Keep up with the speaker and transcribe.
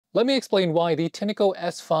Let me explain why the Tineco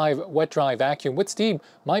S5 wet dry vacuum with steam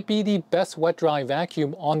might be the best wet dry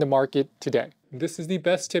vacuum on the market today. This is the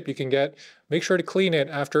best tip you can get. Make sure to clean it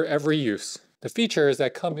after every use. The features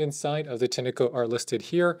that come inside of the Tineco are listed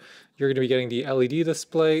here. You're going to be getting the LED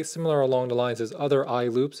display, similar along the lines as other eye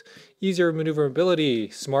loops, easier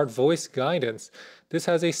maneuverability, smart voice guidance. This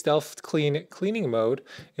has a stealth cleaning mode.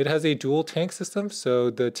 It has a dual tank system,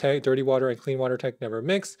 so the dirty water and clean water tank never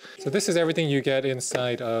mix. So this is everything you get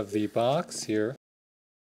inside of the box here.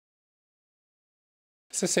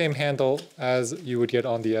 It's the same handle as you would get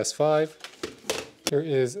on the S5. Here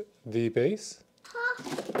is the base.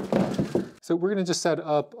 So we're going to just set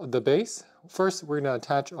up the base. First, we're going to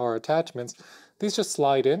attach our attachments. These just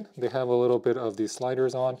slide in. They have a little bit of these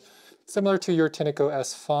sliders on. Similar to your Tineco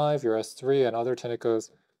S5, your S3, and other Tinecos,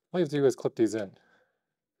 all you have to do is clip these in.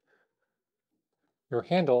 Your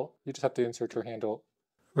handle, you just have to insert your handle.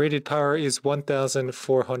 Rated power is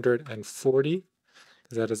 1440,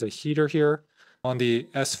 because that is a heater here. On the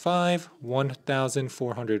S5,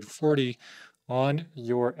 1440 on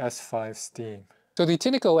your S5 Steam. So the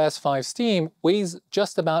Tineco S5 Steam weighs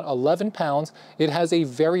just about 11 pounds. It has a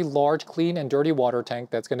very large clean and dirty water tank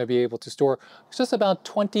that's going to be able to store just about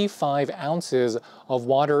 25 ounces of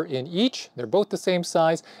water in each. They're both the same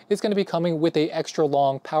size. It's going to be coming with an extra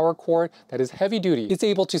long power cord that is heavy duty. It's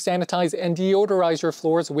able to sanitize and deodorize your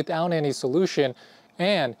floors without any solution.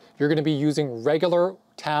 And you're going to be using regular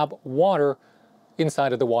tap water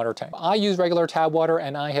inside of the water tank. I use regular tap water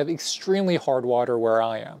and I have extremely hard water where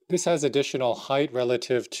I am. This has additional height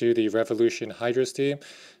relative to the Revolution Hydro Steam.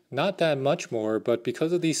 Not that much more, but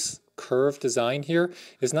because of this curved design here,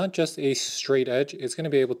 it's not just a straight edge, it's going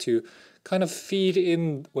to be able to kind of feed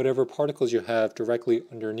in whatever particles you have directly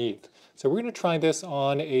underneath. So we're going to try this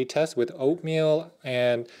on a test with oatmeal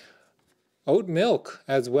and oat milk,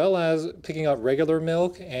 as well as picking out regular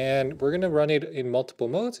milk, and we're going to run it in multiple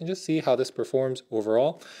modes and just see how this performs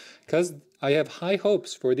overall, because I have high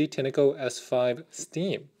hopes for the Tineco S5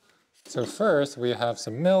 Steam. So first we have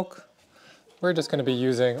some milk. We're just going to be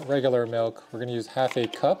using regular milk. We're going to use half a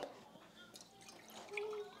cup,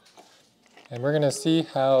 and we're going to see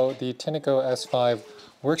how the Tineco S5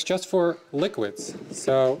 works just for liquids.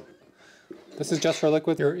 So this is just for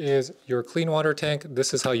liquid. Here is your clean water tank.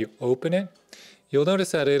 This is how you open it. You'll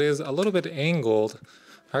notice that it is a little bit angled,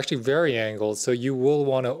 actually very angled, so you will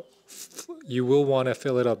want to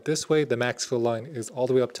fill it up this way. The max fill line is all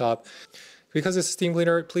the way up top. Because it's a steam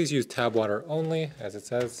cleaner, please use tap water only, as it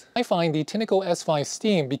says. I find the Tineco S5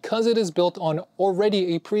 Steam, because it is built on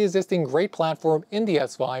already a pre-existing great platform in the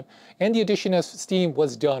S5, and the addition of steam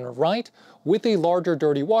was done right, with a larger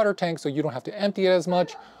dirty water tank so you don't have to empty it as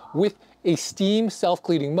much, with a steam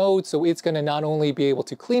self-cleaning mode, so it's going to not only be able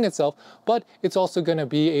to clean itself, but it's also going to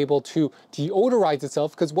be able to deodorize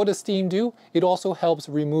itself, because what does steam do? It also helps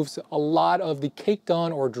remove a lot of the caked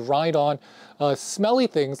on or dried on smelly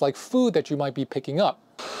things like food that you might be picking up.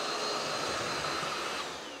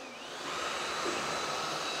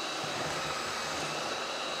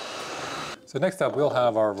 So next up we'll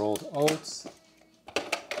have our rolled oats.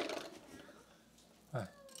 A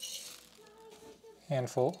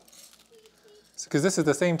handful. Because this is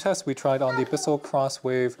the same test we tried on the Bissell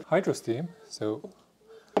Crosswave Hydro Steam. So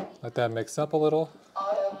let that mix up a little.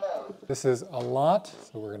 This is a lot,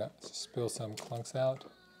 so we're gonna spill some clunks out.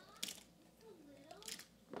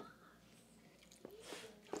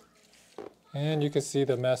 And you can see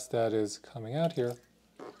the mess that is coming out here.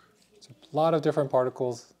 It's a lot of different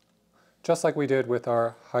particles, just like we did with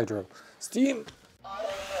our Hydro Steam.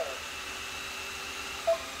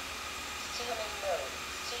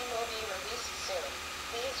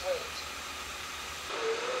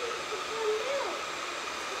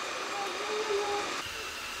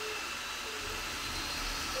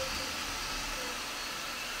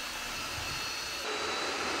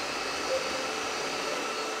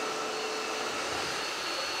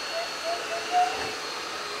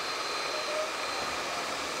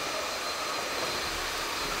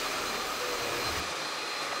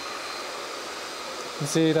 You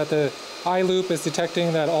see that the eye loop is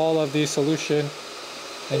detecting that all of the solution,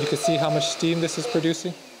 and you can see how much steam this is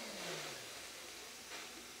producing.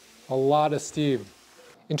 A lot of steam.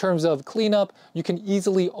 In terms of cleanup, you can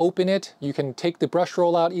easily open it. You can take the brush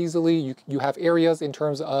roll out easily. You have areas in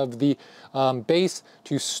terms of the base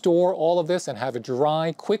to store all of this and have it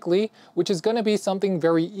dry quickly, which is going to be something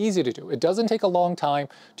very easy to do. It doesn't take a long time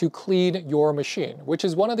to clean your machine, which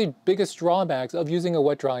is one of the biggest drawbacks of using a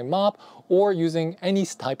wet dry mop or using any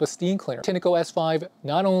type of steam cleaner. Tineco S5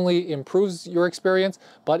 not only improves your experience,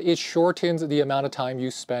 but it shortens the amount of time you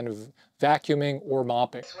spend vacuuming or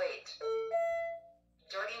mopping. Wait.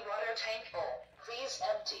 Dirty tank full. Please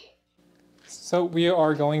empty. So we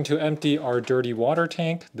are going to empty our dirty water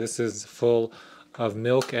tank. This is full of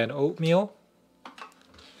milk and oatmeal.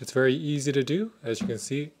 It's very easy to do. As you can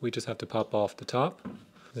see, we just have to pop off the top.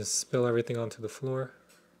 Just spill everything onto the floor.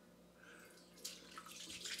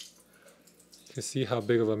 You can see how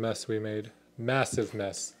big of a mess we made. Massive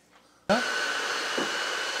mess.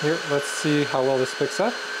 Here, let's see how well this picks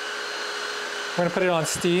up. We're going to put it on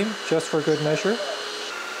steam just for good measure.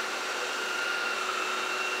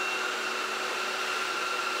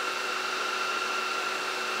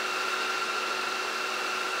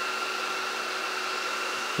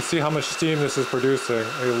 You see how much steam this is producing,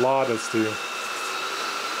 a lot of steam.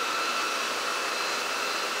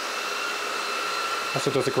 Also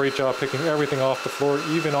does a great job picking everything off the floor,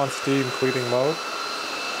 even on steam cleaning mode.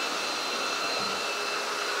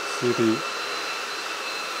 See the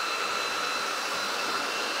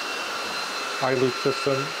eye loop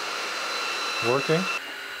system working.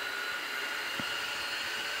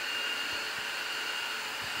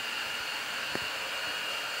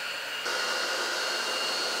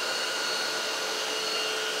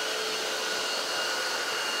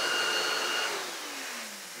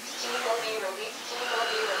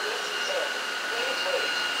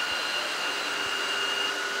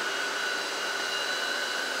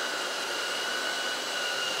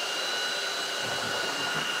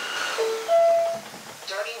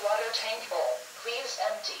 Tank full. Please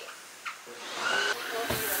empty. Will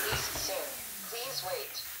be released soon. Please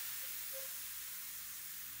wait.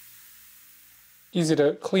 Easy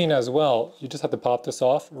to clean as well. You just have to pop this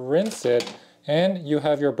off, rinse it, and you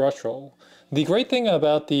have your brush roll. The great thing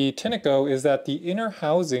about the Tineco is that the inner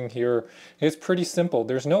housing here is pretty simple.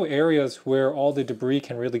 There's no areas where all the debris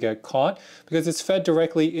can really get caught because it's fed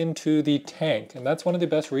directly into the tank. And that's one of the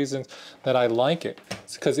best reasons that I like it.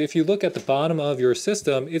 It's because if you look at the bottom of your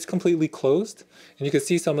system, it's completely closed. And you can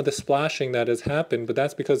see some of the splashing that has happened, but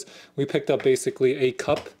that's because we picked up basically a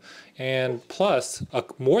cup and plus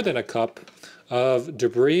more than a cup of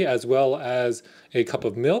debris as well as a cup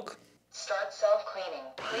of milk. Start self-cleaning.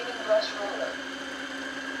 Cleaning brush roller.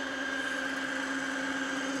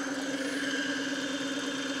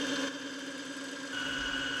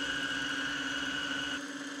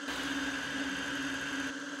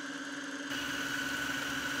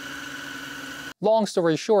 Long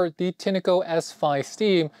story short, the Tineco S5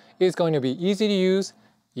 Steam is going to be easy to use,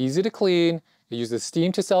 easy to clean. It uses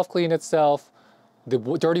steam to self-clean itself. The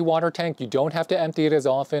dirty water tank, you don't have to empty it as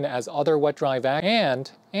often as other wet dry vac,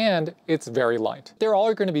 and it's very light. There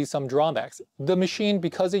are going to be some drawbacks. The machine,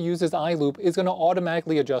 because it uses eye loop, is going to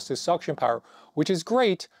automatically adjust its suction power, which is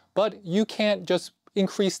great, but you can't just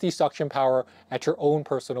increase the suction power at your own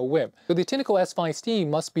personal whim. So the Tineco S5 Steam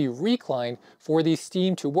must be reclined for the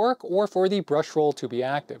steam to work or for the brush roll to be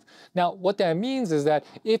active. Now, what that means is that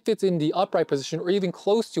if it's in the upright position or even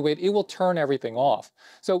close to it, it will turn everything off.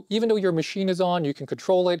 So even though your machine is on, you can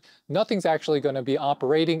control it, nothing's actually going to be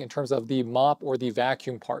operating in terms of the mop or the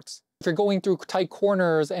vacuum parts. If you're going through tight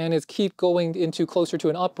corners and it's keep going into closer to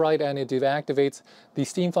an upright and it deactivates the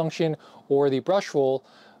steam function or the brush roll,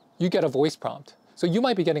 you get a voice prompt. So you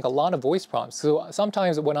might be getting a lot of voice prompts. So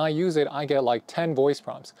sometimes when I use it, I get like 10 voice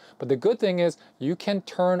prompts. But the good thing is you can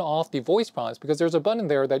turn off the voice prompts because there's a button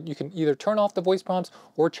there that you can either turn off the voice prompts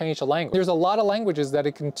or change the language. There's a lot of languages that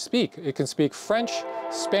it can speak. It can speak French,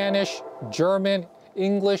 Spanish, German,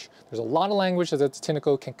 English. There's a lot of languages that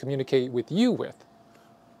Tineco can communicate with you with.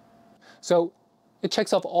 So it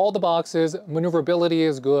checks off all the boxes. Maneuverability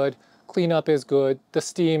is good. Cleanup is good, the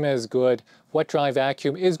steam is good, wet dry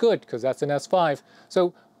vacuum is good because that's an S5.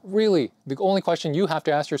 So really, the only question you have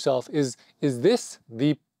to ask yourself is this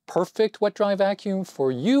the perfect wet dry vacuum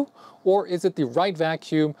for you, or is it the right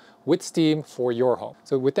vacuum with steam for your home?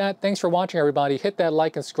 So with that, thanks for watching everybody. Hit that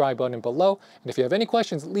like and subscribe button below. And if you have any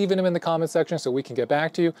questions, leave them in the comment section so we can get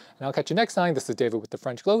back to you. And I'll catch you next time. This is David with the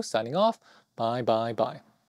French Glow signing off. Bye, bye, bye.